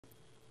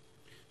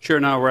Chair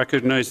now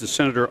recognizes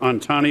Senator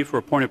Antani for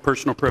a point of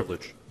personal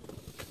privilege.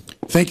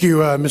 Thank you,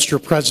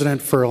 Mr.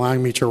 President, for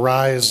allowing me to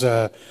rise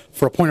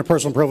for a point of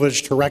personal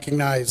privilege to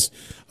recognize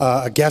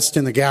a guest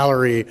in the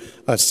gallery,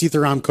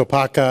 Sitaram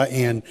Kopaka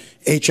and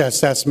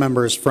HSS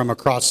members from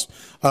across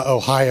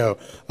Ohio.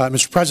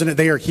 Mr. President,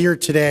 they are here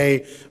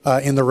today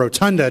in the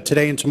Rotunda,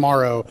 today and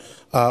tomorrow,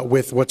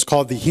 with what's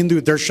called the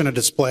Hindu Darshana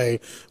display,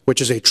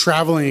 which is a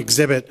traveling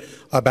exhibit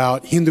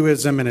about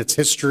Hinduism and its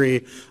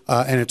history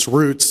and its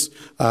roots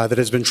that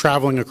has been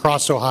traveling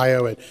across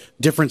Ohio at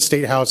different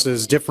state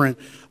houses, different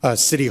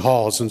city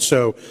halls. And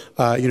so,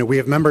 we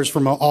have members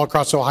from all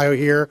across Ohio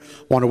here.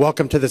 Want to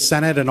welcome to the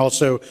Senate and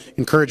also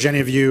encourage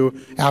any of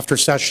you after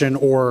session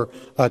or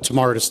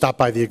tomorrow to stop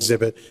by the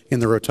exhibit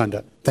in the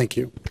Rotunda. Thank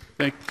you.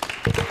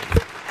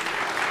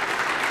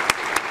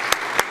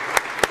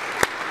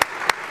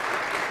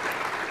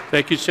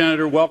 Thank you,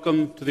 Senator.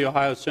 Welcome to the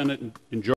Ohio Senate. Enjoy.